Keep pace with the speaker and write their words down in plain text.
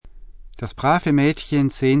Das brave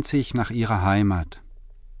Mädchen sehnt sich nach ihrer Heimat.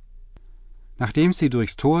 Nachdem sie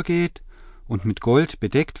durchs Tor geht und mit Gold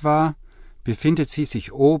bedeckt war, befindet sie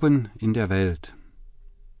sich oben in der Welt.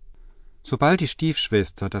 Sobald die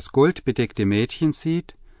Stiefschwester das goldbedeckte Mädchen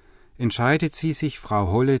sieht, entscheidet sie sich,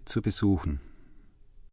 Frau Holle zu besuchen.